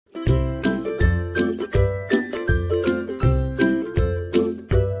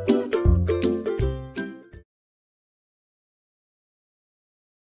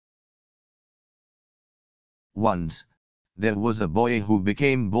Once, there was a boy who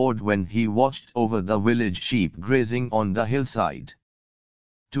became bored when he watched over the village sheep grazing on the hillside.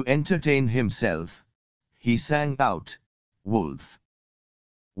 To entertain himself, he sang out, "Wolf!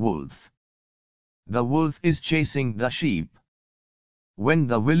 Wolf! The wolf is chasing the sheep." When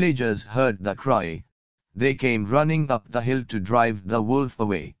the villagers heard the cry, they came running up the hill to drive the wolf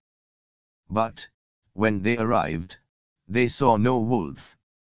away. But, when they arrived, they saw no wolf.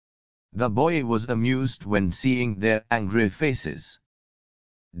 The boy was amused when seeing their angry faces.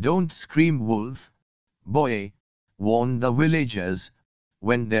 "Don't scream wolf, boy," warned the villagers,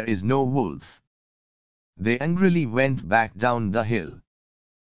 "when there is no wolf." They angrily went back down the hill.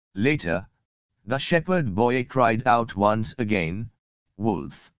 Later, the shepherd boy cried out once again,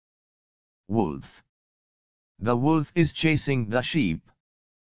 "Wolf! Wolf! The wolf is chasing the sheep."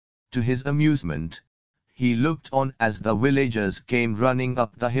 To his amusement, he looked on as the villagers came running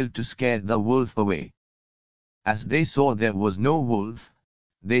up the hill to scare the wolf away. As they saw there was no wolf,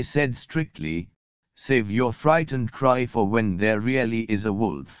 they said strictly, "Save your frightened cry for when there really is a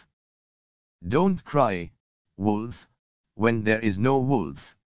wolf. Don't cry, wolf, when there is no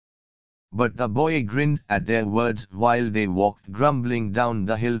wolf." But the boy grinned at their words while they walked grumbling down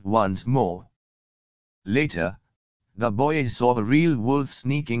the hill once more. Later, the boy saw a real wolf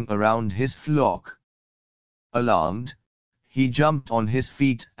sneaking around his flock. Alarmed, he jumped on his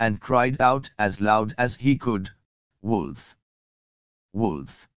feet and cried out as loud as he could, "Wolf!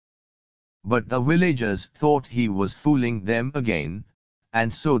 Wolf!" But the villagers thought he was fooling them again,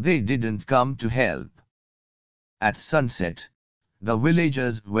 and so they didn't come to help. At sunset, the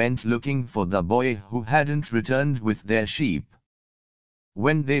villagers went looking for the boy who hadn't returned with their sheep.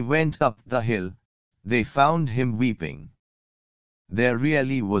 When they went up the hill, they found him weeping. "There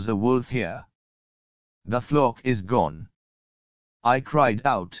really was a wolf here. The flock is gone. I cried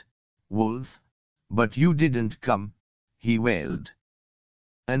out, 'Wolf,' but you didn't come," he wailed.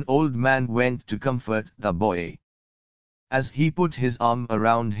 An old man went to comfort the boy. As he put his arm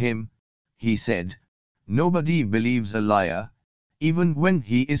around him, he said, "Nobody believes a liar, even when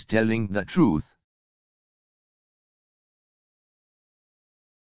he is telling the truth."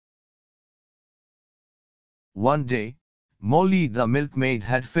 One day, Molly the milkmaid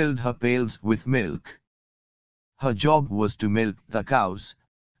had filled her pails with milk. Her job was to milk the cows,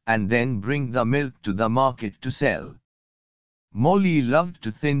 and then bring the milk to the market to sell. Molly loved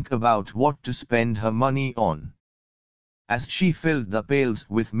to think about what to spend her money on. As she filled the pails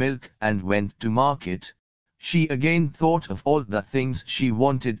with milk and went to market, she again thought of all the things she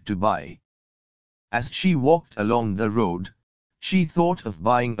wanted to buy. As she walked along the road, she thought of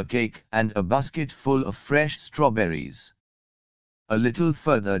buying a cake and a basket full of fresh strawberries. A little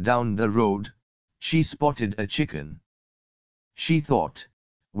further down the road, she spotted a chicken. She thought,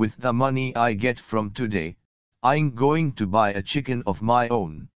 "With the money I get from today, I'm going to buy a chicken of my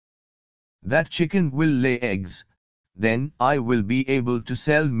own. That chicken will lay eggs, then I will be able to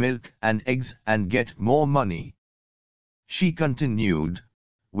sell milk and eggs and get more money." She continued,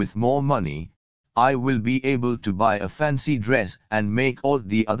 "With more money, I will be able to buy a fancy dress and make all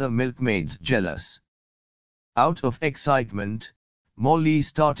the other milkmaids jealous." Out of excitement, Molly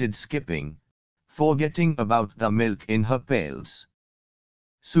started skipping, forgetting about the milk in her pails.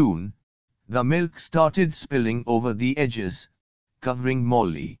 Soon, the milk started spilling over the edges, covering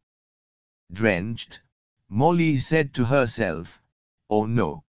Molly. Drenched, Molly said to herself, "Oh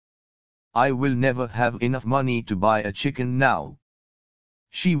no! I will never have enough money to buy a chicken now."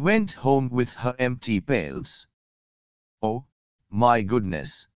 She went home with her empty pails. "Oh, my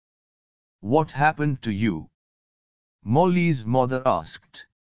goodness! What happened to you?" Molly's mother asked.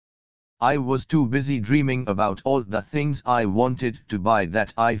 "I was too busy dreaming about all the things I wanted to buy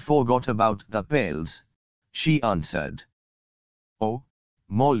that I forgot about the pails," she answered. "Oh,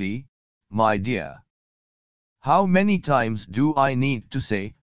 Molly, my dear. How many times do I need to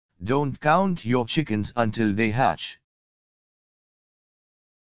say, 'Don't count your chickens until they hatch'?"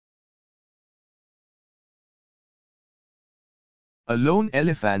 A lone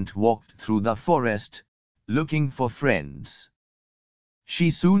elephant walked through the forest, looking for friends.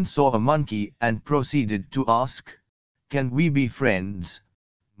 She soon saw a monkey and proceeded to ask, "Can we be friends,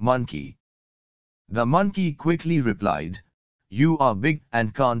 monkey?" The monkey quickly replied, "You are big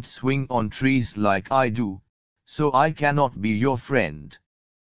and can't swing on trees like I do, so I cannot be your friend."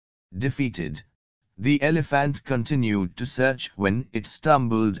 Defeated, the elephant continued to search when it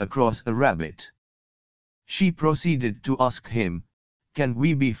stumbled across a rabbit. She proceeded to ask him, "Can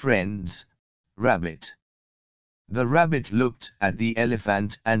we be friends, rabbit?" The rabbit looked at the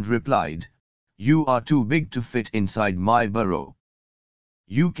elephant and replied, "You are too big to fit inside my burrow.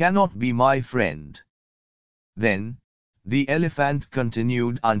 You cannot be my friend." Then, the elephant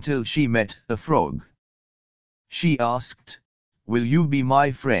continued until she met a frog. She asked, "Will you be my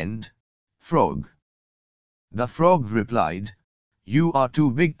friend, frog?" The frog replied, "You are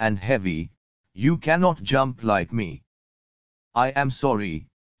too big and heavy, you cannot jump like me. I am sorry,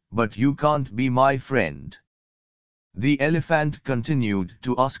 but you can't be my friend." The elephant continued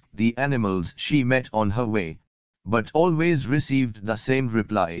to ask the animals she met on her way, but always received the same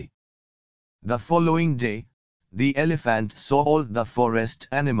reply. The following day, the elephant saw all the forest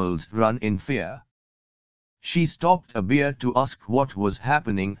animals run in fear. She stopped a bear to ask what was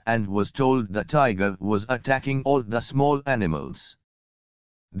happening and was told the tiger was attacking all the small animals.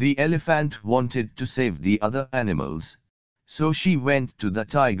 The elephant wanted to save the other animals, so she went to the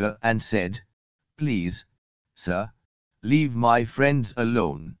tiger and said, "Please, sir, leave my friends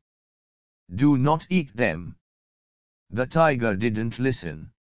alone. Do not eat them." The tiger didn't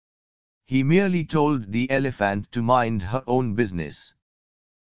listen. He merely told the elephant to mind her own business.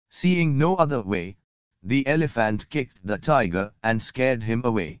 Seeing no other way, the elephant kicked the tiger and scared him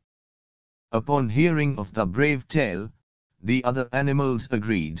away. Upon hearing of the brave tale, the other animals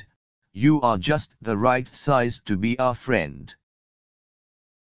agreed, "You are just the right size to be our friend."